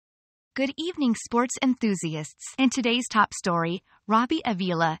Good evening, sports enthusiasts. In today's top story, Robbie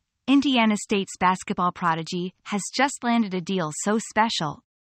Avila, Indiana State's basketball prodigy, has just landed a deal so special.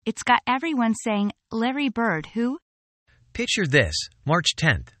 It's got everyone saying, Larry Bird, who? Picture this, March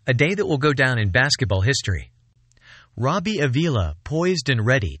 10th, a day that will go down in basketball history. Robbie Avila, poised and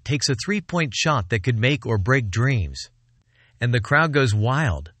ready, takes a three-point shot that could make or break dreams. And the crowd goes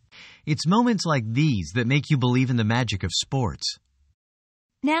wild. It's moments like these that make you believe in the magic of sports.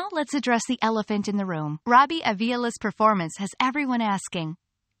 Now let's address the elephant in the room. Robbie Avila's performance has everyone asking,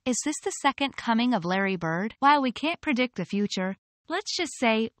 is this the second coming of Larry Bird? While we can't predict the future, let's just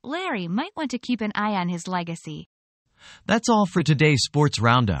say Larry might want to keep an eye on his legacy. That's all for today's Sports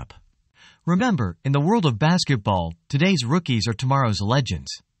Roundup. Remember, in the world of basketball, today's rookies are tomorrow's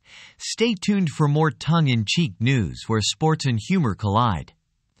legends. Stay tuned for more tongue-in-cheek news where sports and humor collide.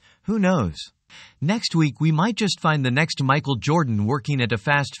 Who knows? Next week, we might just find the next Michael Jordan working at a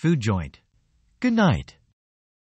fast food joint. Good night.